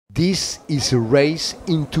This is a race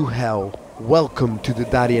into hell. Welcome to the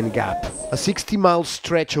Darién Gap, a 60-mile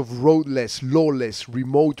stretch of roadless, lawless,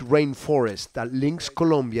 remote rainforest that links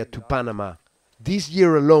Colombia to Panama. This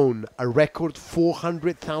year alone, a record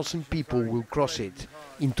 400,000 people will cross it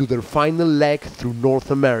into their final leg through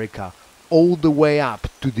North America, all the way up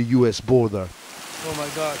to the US border. Oh my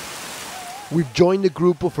God. We've joined a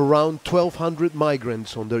group of around 1,200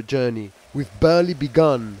 migrants on their journey. We've barely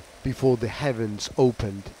begun before the heavens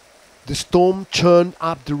opened. The storm churned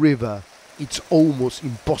up the river. It's almost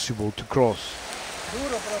impossible to cross.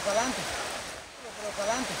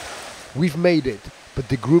 We've made it, but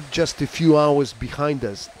the group just a few hours behind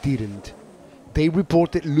us didn't. They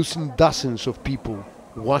reported losing dozens of people,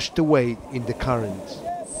 washed away in the currents.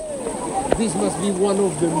 This must be one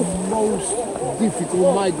of the most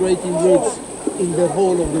difficult migrating routes in the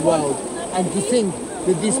whole of the world. And to think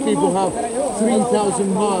that these people have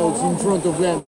 3,000 miles in front of them.